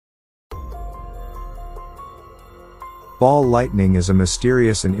Ball lightning is a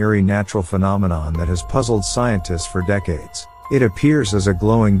mysterious and eerie natural phenomenon that has puzzled scientists for decades. It appears as a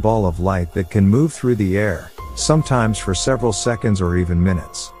glowing ball of light that can move through the air, sometimes for several seconds or even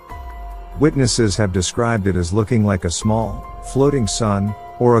minutes. Witnesses have described it as looking like a small, floating sun,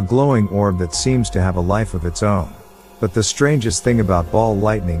 or a glowing orb that seems to have a life of its own. But the strangest thing about ball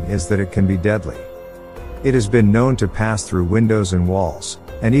lightning is that it can be deadly. It has been known to pass through windows and walls,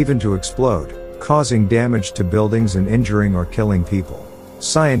 and even to explode, causing damage to buildings and injuring or killing people.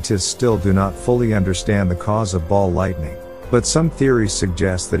 Scientists still do not fully understand the cause of ball lightning, but some theories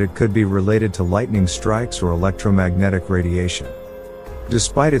suggest that it could be related to lightning strikes or electromagnetic radiation.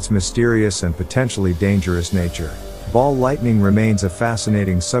 Despite its mysterious and potentially dangerous nature, ball lightning remains a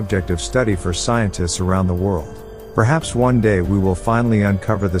fascinating subject of study for scientists around the world. Perhaps one day we will finally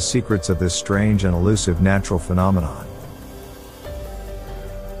uncover the secrets of this strange and elusive natural phenomenon.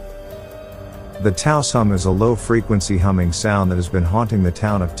 The Taos Hum is a low-frequency humming sound that has been haunting the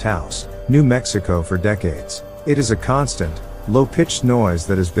town of Taos, New Mexico for decades. It is a constant, low-pitched noise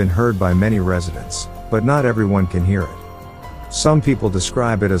that has been heard by many residents, but not everyone can hear it. Some people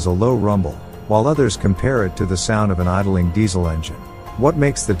describe it as a low rumble, while others compare it to the sound of an idling diesel engine. What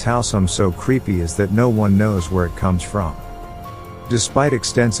makes the Taos Hum so creepy is that no one knows where it comes from. Despite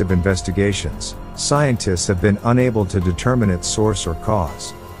extensive investigations, scientists have been unable to determine its source or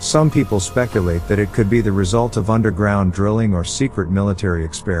cause. Some people speculate that it could be the result of underground drilling or secret military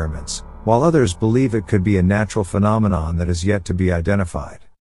experiments, while others believe it could be a natural phenomenon that is yet to be identified.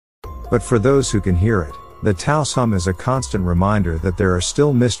 But for those who can hear it, the Taos Hum is a constant reminder that there are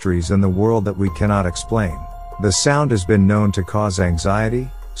still mysteries in the world that we cannot explain. The sound has been known to cause anxiety,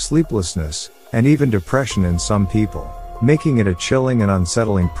 sleeplessness, and even depression in some people, making it a chilling and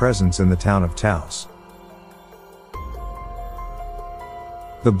unsettling presence in the town of Taos.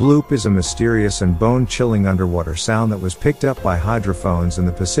 The bloop is a mysterious and bone-chilling underwater sound that was picked up by hydrophones in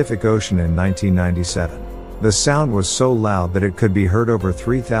the Pacific Ocean in 1997. The sound was so loud that it could be heard over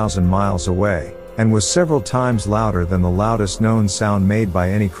 3,000 miles away, and was several times louder than the loudest known sound made by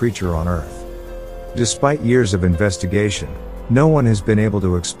any creature on Earth. Despite years of investigation, no one has been able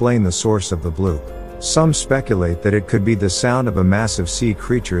to explain the source of the bloop. Some speculate that it could be the sound of a massive sea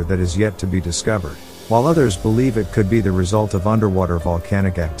creature that is yet to be discovered, while others believe it could be the result of underwater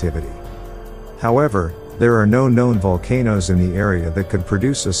volcanic activity. However, there are no known volcanoes in the area that could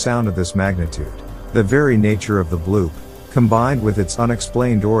produce a sound of this magnitude. The very nature of the bloop, combined with its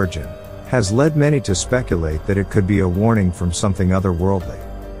unexplained origin, has led many to speculate that it could be a warning from something otherworldly.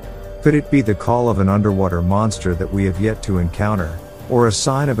 Could it be the call of an underwater monster that we have yet to encounter, or a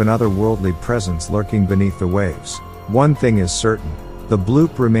sign of an otherworldly presence lurking beneath the waves? One thing is certain, the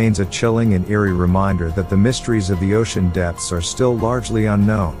bloop remains a chilling and eerie reminder that the mysteries of the ocean depths are still largely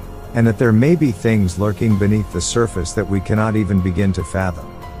unknown, and that there may be things lurking beneath the surface that we cannot even begin to fathom.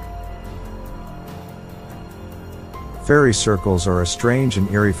 Fairy circles are a strange and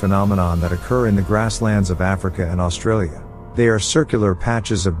eerie phenomenon that occur in the grasslands of Africa and Australia. They are circular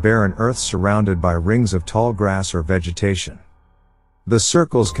patches of barren earth surrounded by rings of tall grass or vegetation. The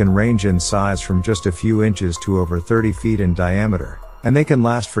circles can range in size from just a few inches to over 30 feet in diameter, and they can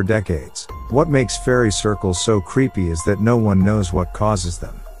last for decades. What makes fairy circles so creepy is that no one knows what causes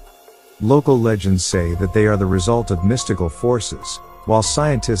them. Local legends say that they are the result of mystical forces, while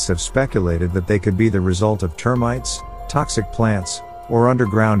scientists have speculated that they could be the result of termites, toxic plants, or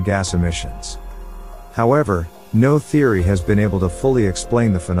underground gas emissions. However, no theory has been able to fully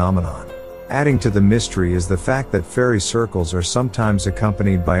explain the phenomenon. Adding to the mystery is the fact that fairy circles are sometimes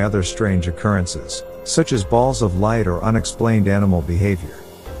accompanied by other strange occurrences, such as balls of light or unexplained animal behavior.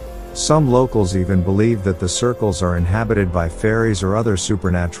 Some locals even believe that the circles are inhabited by fairies or other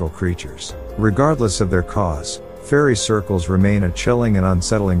supernatural creatures. Regardless of their cause, fairy circles remain a chilling and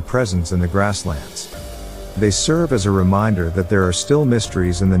unsettling presence in the grasslands. They serve as a reminder that there are still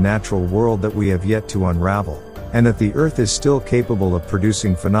mysteries in the natural world that we have yet to unravel, and that the Earth is still capable of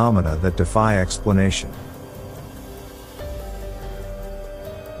producing phenomena that defy explanation.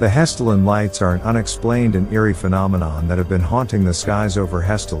 The Hesterlin Lights are an unexplained and eerie phenomenon that have been haunting the skies over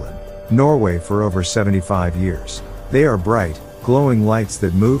Hessdalen, Norway for over 75 years. They are bright, glowing lights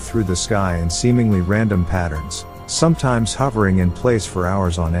that move through the sky in seemingly random patterns, sometimes hovering in place for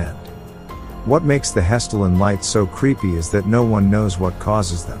hours on end. What makes the Hessdalen Lights so creepy is that no one knows what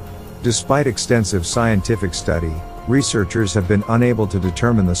causes them. Despite extensive scientific study, researchers have been unable to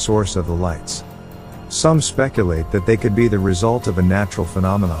determine the source of the lights. Some speculate that they could be the result of a natural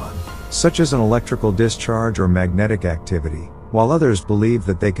phenomenon, such as an electrical discharge or magnetic activity, while others believe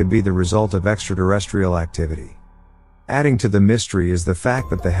that they could be the result of extraterrestrial activity. Adding to the mystery is the fact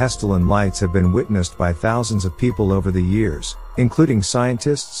that the Hesterlin Lights have been witnessed by thousands of people over the years, including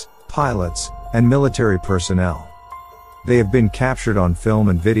scientists, pilots, and military personnel. They have been captured on film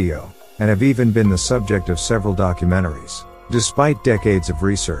and video, and have even been the subject of several documentaries. Despite decades of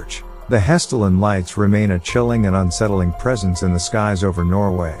research, the Hessdalen Lights remain a chilling and unsettling presence in the skies over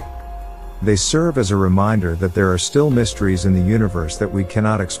Norway. They serve as a reminder that there are still mysteries in the universe that we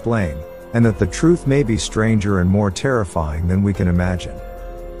cannot explain, and that the truth may be stranger and more terrifying than we can imagine.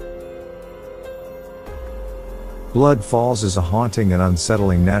 Blood Falls is a haunting and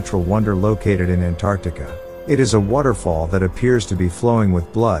unsettling natural wonder located in Antarctica. It is a waterfall that appears to be flowing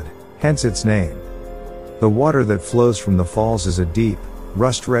with blood, hence its name. The water that flows from the falls is a deep,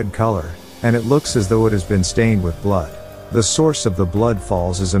 rust-red color, and it looks as though it has been stained with blood. The source of the blood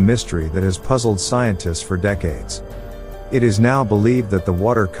falls is a mystery that has puzzled scientists for decades. It is now believed that the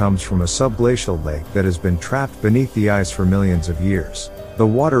water comes from a subglacial lake that has been trapped beneath the ice for millions of years. The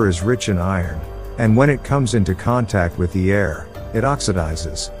water is rich in iron, and when it comes into contact with the air, it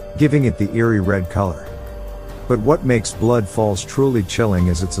oxidizes, giving it the eerie red color. But what makes Blood Falls truly chilling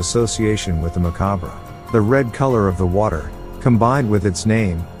is its association with the macabre. The red color of the water, combined with its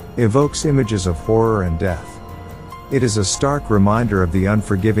name, evokes images of horror and death. It is a stark reminder of the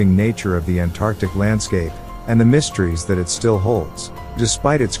unforgiving nature of the Antarctic landscape, and the mysteries that it still holds.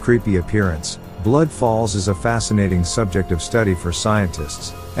 Despite its creepy appearance, Blood Falls is a fascinating subject of study for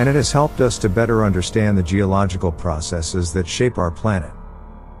scientists, and it has helped us to better understand the geological processes that shape our planet.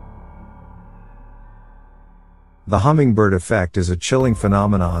 The Hummingbird Effect is a chilling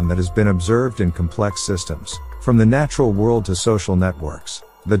phenomenon that has been observed in complex systems, from the natural world to social networks.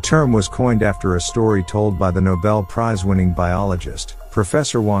 The term was coined after a story told by the Nobel Prize-winning biologist,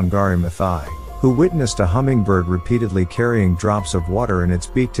 Professor Wangari Maathai, who witnessed a hummingbird repeatedly carrying drops of water in its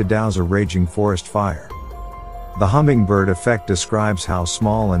beak to douse a raging forest fire. The Hummingbird Effect describes how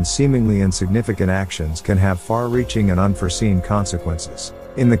small and seemingly insignificant actions can have far-reaching and unforeseen consequences.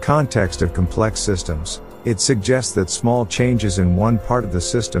 In the context of complex systems, it suggests that small changes in one part of the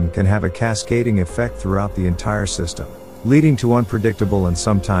system can have a cascading effect throughout the entire system, leading to unpredictable and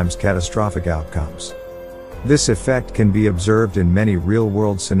sometimes catastrophic outcomes. This effect can be observed in many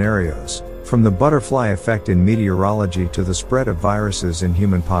real-world scenarios, from the butterfly effect in meteorology to the spread of viruses in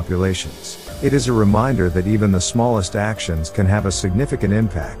human populations. It is a reminder that even the smallest actions can have a significant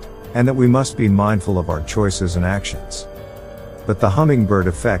impact, and that we must be mindful of our choices and actions. But the Hummingbird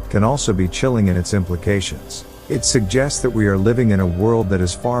Effect can also be chilling in its implications. It suggests that we are living in a world that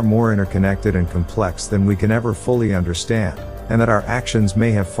is far more interconnected and complex than we can ever fully understand, and that our actions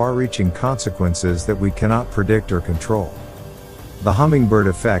may have far-reaching consequences that we cannot predict or control. The Hummingbird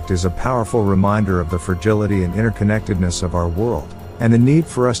Effect is a powerful reminder of the fragility and interconnectedness of our world, and the need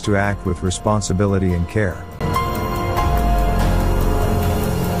for us to act with responsibility and care.